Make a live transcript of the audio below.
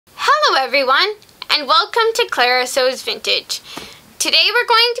Hello everyone, and welcome to Clara Sews Vintage. Today we're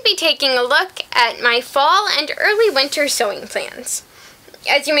going to be taking a look at my fall and early winter sewing plans.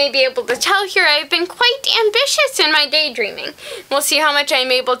 As you may be able to tell here, I've been quite ambitious in my daydreaming. We'll see how much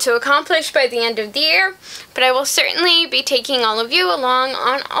I'm able to accomplish by the end of the year, but I will certainly be taking all of you along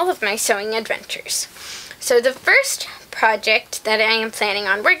on all of my sewing adventures. So the first project that I am planning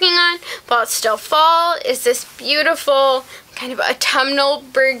on working on while it's still fall is this beautiful kind of autumnal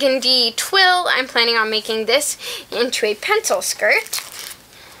burgundy twill. I'm planning on making this into a pencil skirt,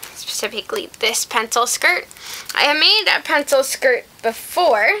 specifically this pencil skirt. I have made a pencil skirt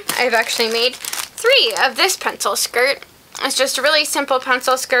before. I've actually made 3 of this pencil skirt. It's just a really simple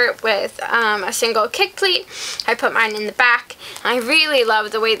pencil skirt with a single kick pleat. I put mine in the back. I really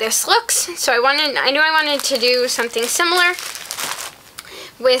love the way this looks, so I knew I wanted to do something similar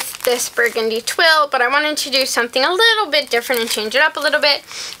with this burgundy twill, but I wanted to do something a little bit different and change it up a little bit.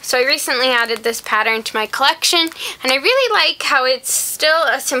 So I recently added this pattern to my collection, and I really like how it's still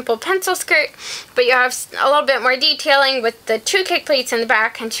a simple pencil skirt, but you have a little bit more detailing with the 2 kick pleats in the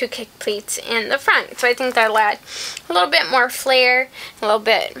back and 2 kick pleats in the front. So I think that'll add a little bit more flair, a little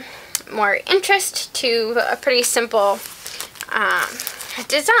bit more interest to a pretty simple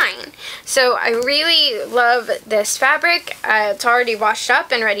design. So I really love this fabric. It's already washed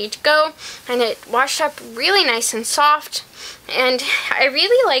up and ready to go, and it washed up really nice and soft, and I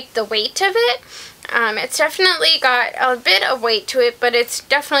really like the weight of it. It's definitely got a bit of weight to it, but it's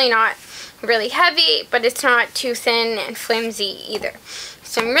definitely not really heavy, but it's not too thin and flimsy either.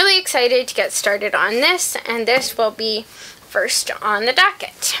 So I'm really excited to get started on this, and this will be first on the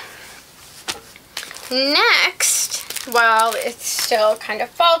docket. Next, while it's still kind of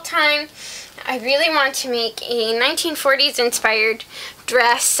fall time, I really want to make a 1940s inspired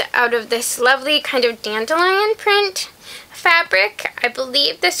dress out of this lovely kind of dandelion print fabric. I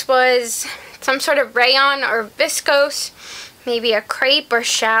believe this was some sort of rayon or viscose, maybe a crepe or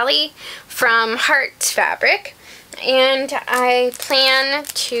challis from Hearts fabric. And I plan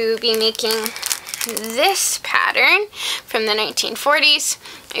to be making this pattern from the 1940s.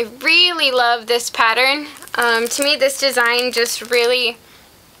 I really love this pattern. To me, this design just really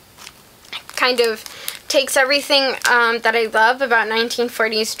kind of takes everything that I love about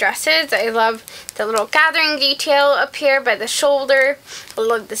 1940s dresses. I love the little gathering detail up here by the shoulder. I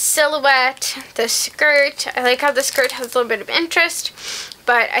love the silhouette, the skirt. I like how the skirt has a little bit of interest,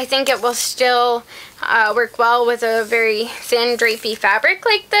 but I think it will still work well with a very thin drapey fabric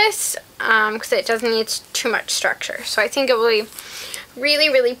like this, because it doesn't need too much structure. So I think it will be really,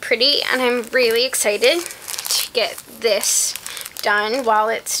 really pretty, and I'm really excited to get this done while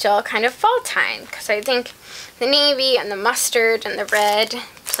it's still kind of fall time, because I think the navy and the mustard and the red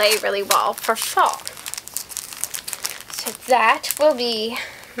play really well for fall. So that will be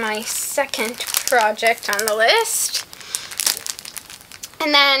my second project on the list.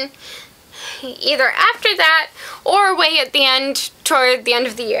 And then either after that or way at the end, toward the end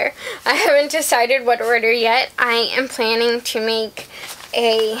of the year, I haven't decided what order yet, I am planning to make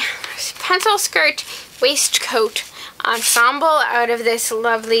a pencil skirt waistcoat ensemble out of this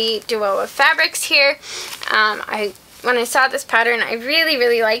lovely duo of fabrics here. When I saw this pattern, I really,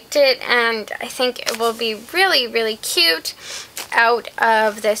 really liked it, and I think it will be really, really cute out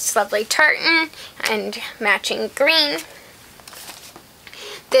of this lovely tartan and matching green.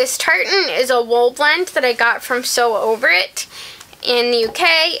 This tartan is a wool blend that I got from Sew Over It in the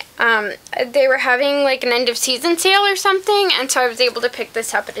UK. They were having like an end of season sale or something, and so I was able to pick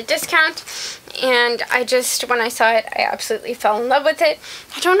this up at a discount, and when I saw it, I absolutely fell in love with it.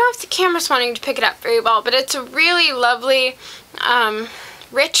 I don't know if the camera's wanting to pick it up very well, but it's a really lovely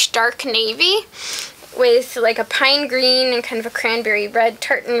rich dark navy with like a pine green and kind of a cranberry red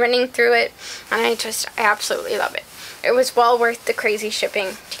tartan running through it, and I absolutely love it. It was well worth the crazy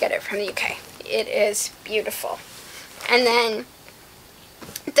shipping to get it from the UK. It is beautiful. And then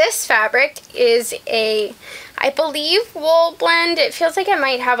this fabric is a, I believe, wool blend. It feels like it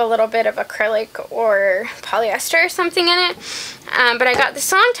might have a little bit of acrylic or polyester or something in it. But I got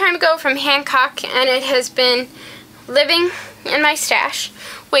this a long time ago from Hancock, and it has been living in my stash,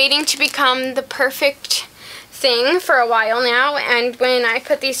 waiting to become the perfect thing for a while now. And when I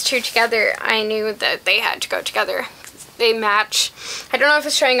put these two together, I knew that they had to go together. They match. I don't know if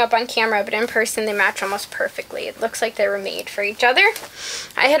it's showing up on camera, but in person they match almost perfectly. It looks like they were made for each other.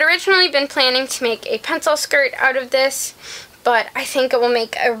 I had originally been planning to make a pencil skirt out of this, but I think it will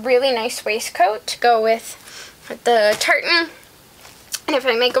make a really nice waistcoat to go with the tartan. And if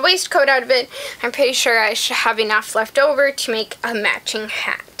I make a waistcoat out of it, I'm pretty sure I should have enough left over to make a matching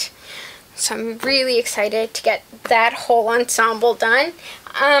hat. So I'm really excited to get that whole ensemble done.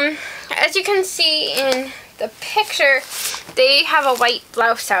 As you can see in the picture, they have a white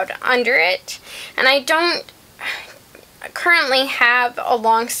blouse out under it, and I don't currently have a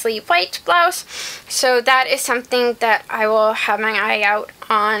long sleeve white blouse, so that is something that I will have my eye out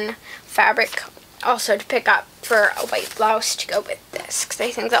on fabric also to pick up for a white blouse to go with this, because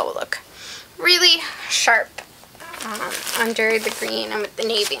I think that will look really sharp under the green and with the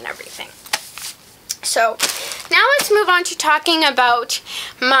navy and everything. So now let's move on to talking about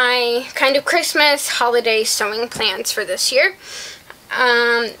my kind of Christmas holiday sewing plans for this year.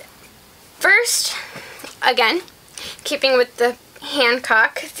 First, again, keeping with the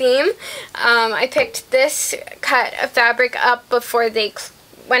Hancock theme, I picked this cut of fabric up before they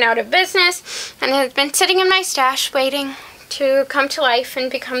went out of business, and it has been sitting in my stash waiting to come to life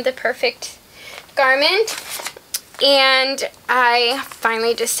and become the perfect garment. And I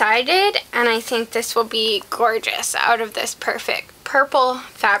finally decided, and I think this will be gorgeous out of this perfect purple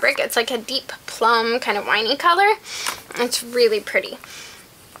fabric. It's like a deep plum kind of winey color. It's really pretty.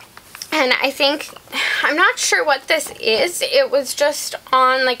 And I think, I'm not sure what this is. It was just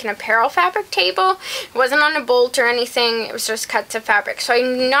on like an apparel fabric table. It wasn't on a bolt or anything. It was just cuts of fabric. So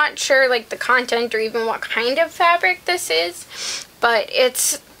I'm not sure like the content or even what kind of fabric this is. But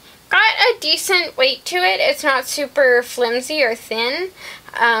it's got a decent weight to it. It's not super flimsy or thin,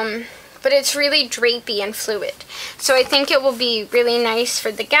 but it's really drapey and fluid. So I think it will be really nice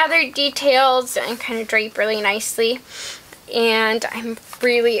for the gathered details and kind of drape really nicely. And I'm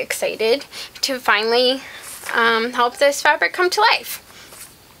really excited to finally help this fabric come to life.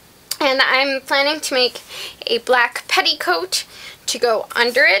 And I'm planning to make a black petticoat to go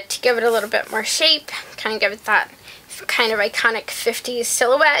under it to give it a little bit more shape, kind of give it that kind of iconic 50s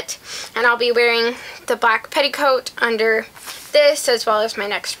silhouette. And I'll be wearing the black petticoat under this as well as my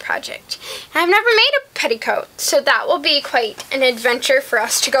next project. And I've never made a petticoat, so that will be quite an adventure for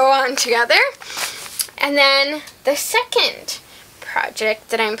us to go on together. And then the second project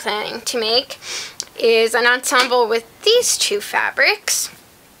that I'm planning to make is an ensemble with these two fabrics.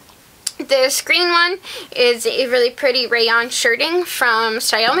 This green one is a really pretty rayon shirting from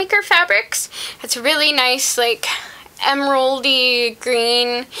Style Maker Fabrics. It's a really nice like emeraldy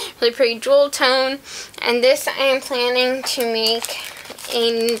green, really pretty jewel tone. And this I am planning to make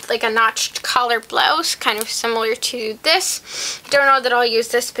like a notched collar blouse, kind of similar to this. I don't know that I'll use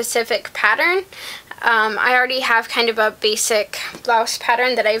this specific pattern. I already have kind of a basic blouse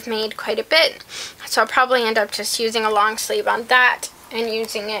pattern that I've made quite a bit, so I'll probably end up just using a long sleeve on that and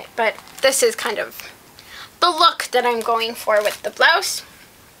using it, but this is kind of the look that I'm going for with the blouse.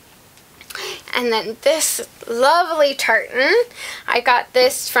 And then this lovely tartan, I got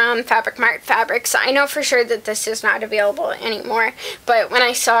this from Fabric Mart Fabrics. I know for sure that this is not available anymore, but when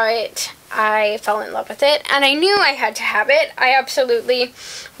I saw it, I fell in love with it, and I knew I had to have it. I absolutely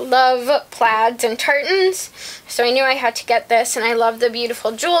love plaids and tartans, so I knew I had to get this, and I love the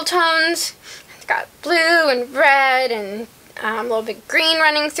beautiful jewel tones. It's got blue and red and a little bit green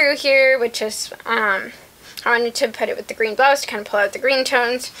running through here, which is, I wanted to put it with the green blouse to kind of pull out the green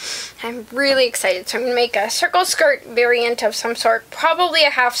tones. I'm really excited, so I'm going to make a circle skirt variant of some sort, probably a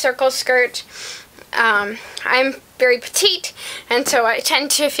half circle skirt. I'm very petite, and so I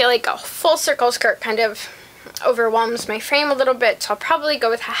tend to feel like a full circle skirt kind of overwhelms my frame a little bit, so I'll probably go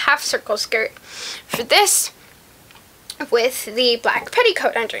with a half circle skirt for this with the black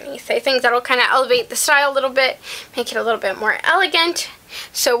petticoat underneath. I think that'll kind of elevate the style a little bit, make it a little bit more elegant.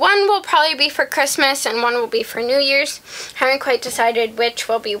 So one will probably be for Christmas and one will be for New Year's. Haven't quite decided which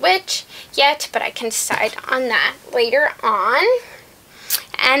will be which yet, but I can decide on that later on.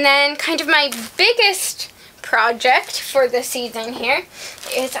 And then kind of my biggest project for the season here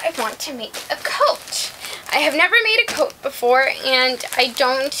is I want to make a coat. I have never made a coat before, and I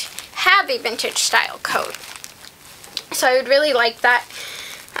don't have a vintage style coat. So I would really like that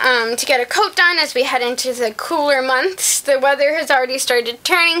to get a coat done as we head into the cooler months. The weather has already started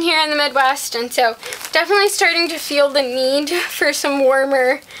turning here in the Midwest, and so definitely starting to feel the need for some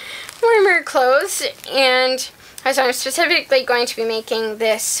warmer clothes. And so I'm specifically going to be making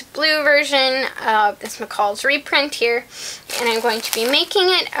this blue version of this McCall's reprint here, and I'm going to be making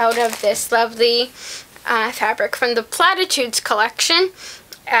it out of this lovely fabric from the Plaiditudes collection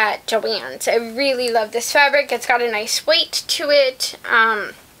at Joann's. I really love this fabric. It's got a nice weight to it.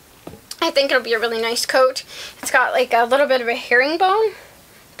 I think it'll be a really nice coat. It's got like a little bit of a herringbone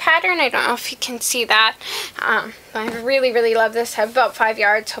pattern. I don't know if you can see that. I really love this. I have about 5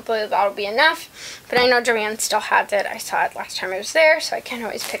 yards. Hopefully that'll be enough. But I know Joanne still has it. I saw it last time I was there, so I can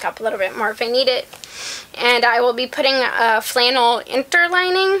always pick up a little bit more if I need it. And I will be putting a flannel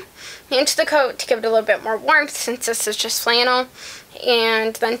interlining into the coat to give it a little bit more warmth, since this is just flannel.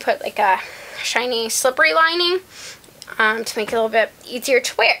 and then put like a shiny slippery lining to make it a little bit easier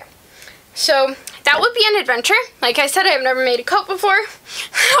to wear. So that would be an adventure. Like I said, I've never made a coat before.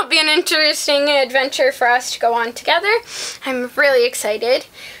 That'll be an interesting adventure for us to go on together. I'm really excited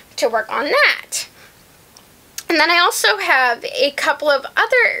to work on that. And then I also have a couple of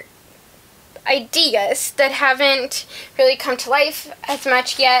other ideas that haven't really come to life as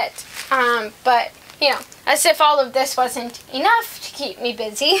much yet, but you know, as if all of this wasn't enough to keep me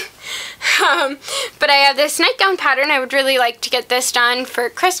busy. But I have this nightgown pattern. I would really like to get this done for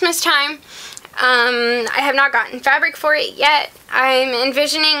Christmas time. I have not gotten fabric for it yet. I'm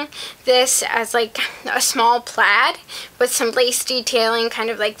envisioning this as like a small plaid with some lace detailing, kind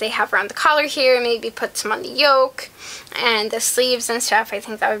of like they have around the collar here, maybe put some on the yoke and the sleeves and stuff. I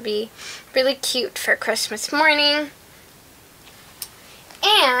think that would be really cute for Christmas morning.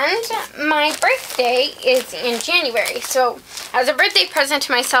 And my birthday is in January, so as a birthday present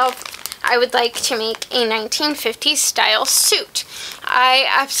to myself, I would like to make a 1950s style suit. I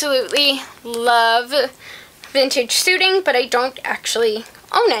absolutely love vintage suiting, but I don't actually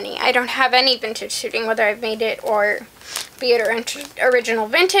own any. I don't have any vintage suiting, whether I've made it or be it original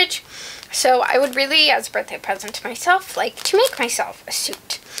vintage. So I would really, as a birthday present to myself, like to make myself a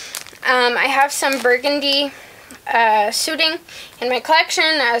suit. I have some burgundy suiting in my collection,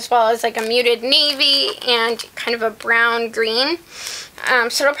 as well as like a muted navy and kind of a brown green.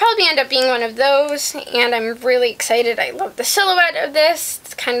 So it'll probably end up being one of those, and I'm really excited. I love the silhouette of this.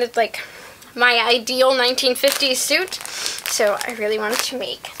 It's kind of like my ideal 1950s suit, so I really wanted to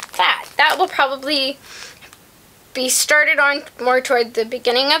make that. That will probably be started on more toward the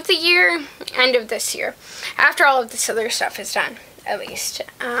beginning of the year, end of this year, after all of this other stuff is done, at least.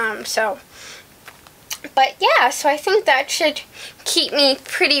 But yeah, so I think that should keep me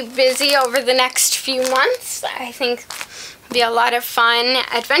pretty busy over the next few months. I think it'll be a lot of fun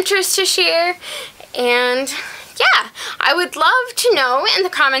adventures to share. And yeah, I would love to know in the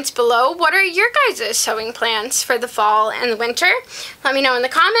comments below, what are your guys' sewing plans for the fall and the winter? Let me know in the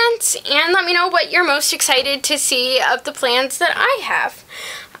comments, and let me know what you're most excited to see of the plans that I have.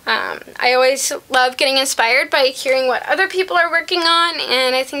 I always love getting inspired by hearing what other people are working on,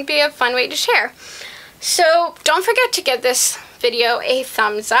 and I think it'd be a fun way to share. So don't forget to give this video a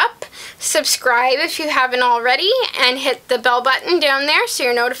thumbs up, subscribe if you haven't already, and hit the bell button down there so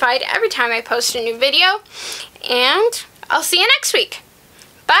you're notified every time I post a new video. And I'll see you next week.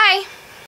 Bye!